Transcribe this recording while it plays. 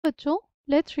बच्चों,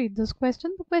 let's read this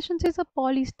question. The question says a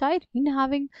polystyrene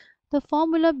having the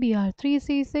formula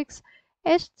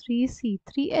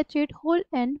Br3C6H3C3H8 whole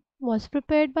N was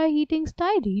prepared by heating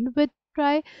styrene with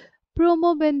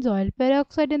tribromobenzoyl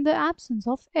peroxide in the absence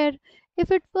of air. If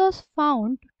it was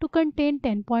found to contain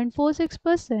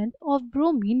 10.46% of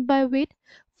bromine by weight,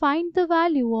 find the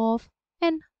value of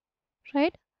N,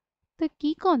 right? The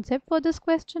key concept for this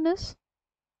question is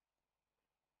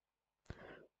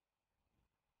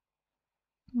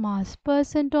mass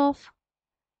percent of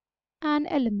an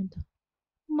element.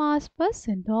 Mass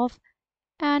percent of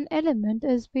an element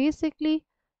is basically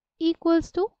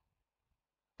equals to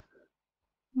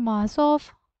mass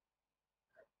of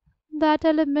that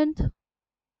element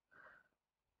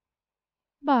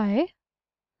by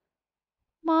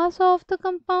mass of the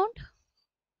compound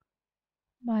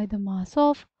by the mass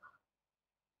of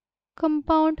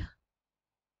compound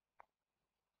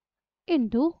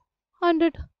into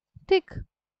 100. ठीक,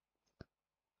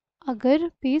 अगर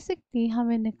basically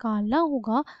हमें निकालना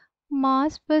होगा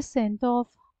मास percent of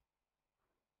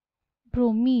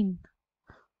bromine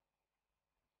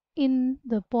in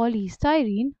the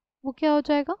polystyrene, वो क्या हो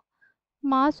जाएगा?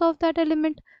 Mass of that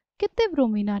element, कितने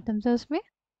ब्रोमीन एटम्स है उसमें?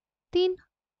 3।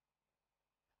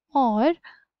 और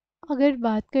अगर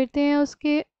बात करते हैं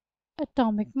उसके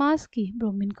एटॉमिक मास की,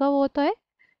 ब्रोमीन का, वो होता है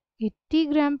 80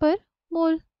 ग्राम पर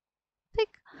मोल।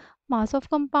 ठीक, मास ऑफ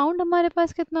कंपाउंड हमारे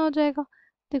पास कितना हो जाएगा?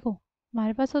 देखो,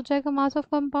 हमारे पास हो जाएगा mass of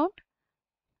compound,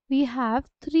 we have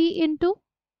 3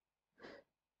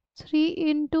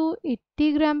 into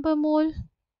 80 ग्राम पर मोल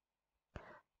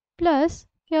प्लस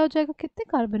क्या हो जाएगा, कितने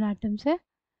कार्बन एटम्स है?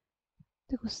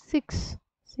 देखो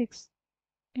 6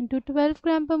 इंटू 12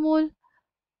 ग्राम पर मोल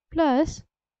प्लस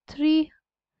 3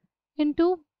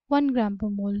 इंटू 1 ग्राम पर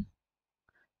मोल।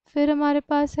 फिर हमारे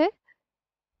पास है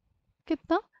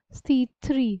कितना?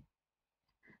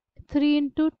 थ्री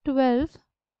इंटू 12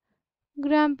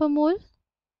 ग्राम पर मोल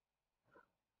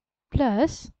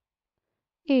प्लस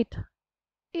 8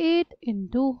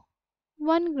 इंटू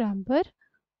 1 ग्राम पर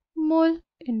मोल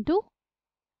इंटू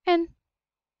एन।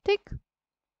 ठीक,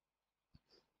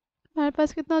 हमारे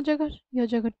पास कितना हो जाएगा? ये हो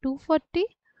जाएगा 240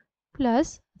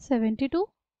 प्लस 72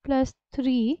 प्लस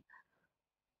 3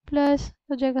 प्लस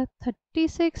हो जाएगा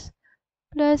 36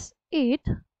 plus 8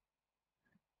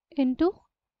 into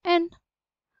N,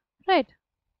 right.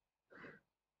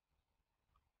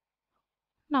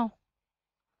 Now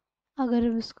अगर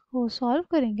इसको सॉल्व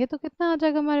करेंगे तो कितना आ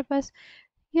जाएगा हमारे पास?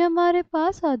 ये हमारे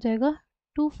पास आ जाएगा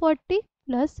 240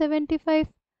 प्लस 75।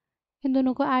 इन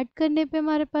दोनों को ऐड करने पे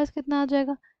हमारे पास कितना आ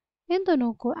जाएगा? इन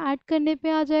दोनों को ऐड करने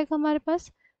पे आ जाएगा हमारे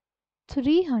पास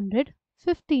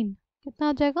 315। कितना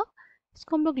आ जाएगा?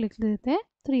 इसको हम लोग लिख देते हैं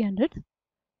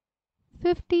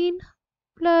 315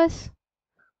 प्लस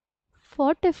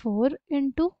 44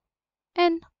 इंटू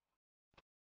एन।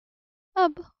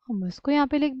 अब हम इसको यहाँ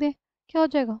पे लिख दें, क्या हो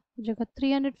जाएगा? हो जाएगा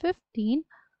 315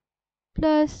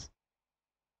 plus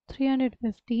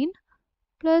 315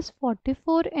 plus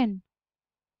 44 N,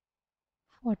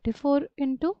 44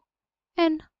 into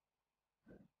N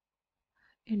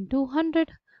into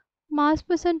 100। Mass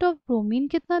percent of bromine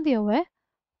कितना दिया हुआ है?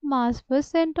 मास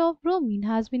percent of bromine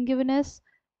has been given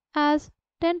as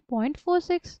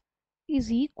 10.46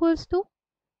 is equals to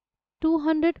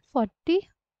 240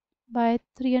 by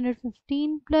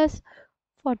 315 plus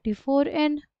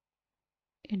 44n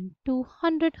into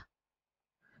 100।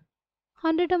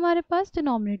 100 हमारे पास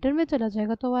डिनोमिनेटर में चला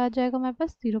जाएगा तो आ जाएगा हमारे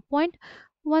पास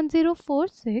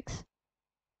 0.1046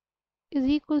 is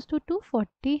equals to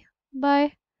 240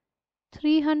 by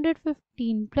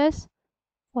 315 plus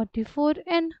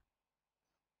 44n।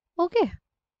 Okay,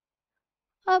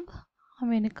 अब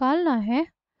हमें निकालना है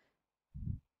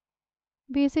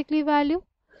basically value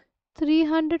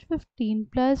 315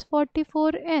 plus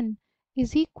 44n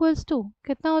is equals to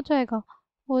कितना हो जाएगा?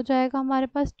 हो जाएगा हमारे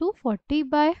पास 240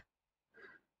 बाय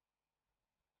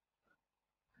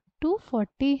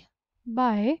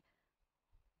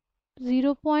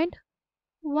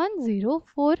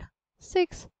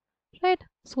 0.1046, राइट।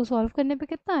 इसको सॉल्व करने पे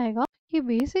कितना आएगा? ये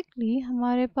बेसिकली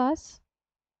हमारे पास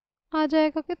आ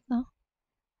जाएगा कितना?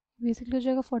 बेसिकली हो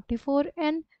जाएगा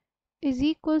 44n is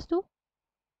equals to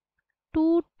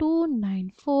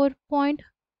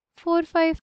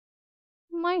 2294.45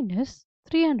 minus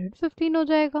 315 हो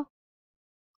जाएगा।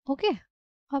 ओके,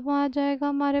 अब आ जाएगा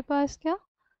हमारे पास क्या?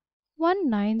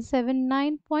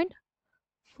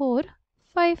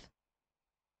 1979.45।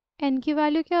 एन की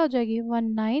वैल्यू क्या हो जाएगी?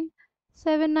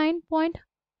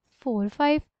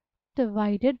 1979.45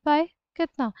 डिवाइडेड बाय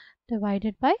कितना?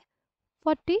 Divided by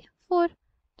 44।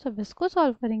 जब इसको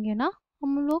सॉल्व करेंगे ना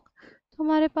हम लोग, तो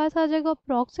हमारे पास आ जाएगा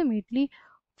अप्रॉक्सीमेटली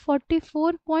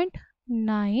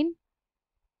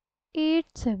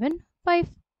 44.9875,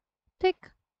 ठीक,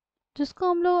 जिसको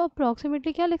हम लोग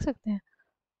अप्रॉक्सीमेटली क्या लिख सकते हैं,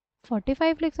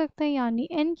 45 लिख सकते हैं, यानी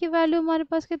n की वैल्यू हमारे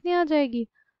पास कितनी आ जाएगी,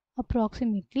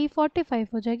 अप्रॉक्सीमेटली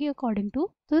 45 हो जाएगी according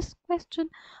to this question.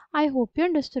 I hope you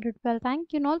understood it well.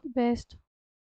 Thank you and all the best.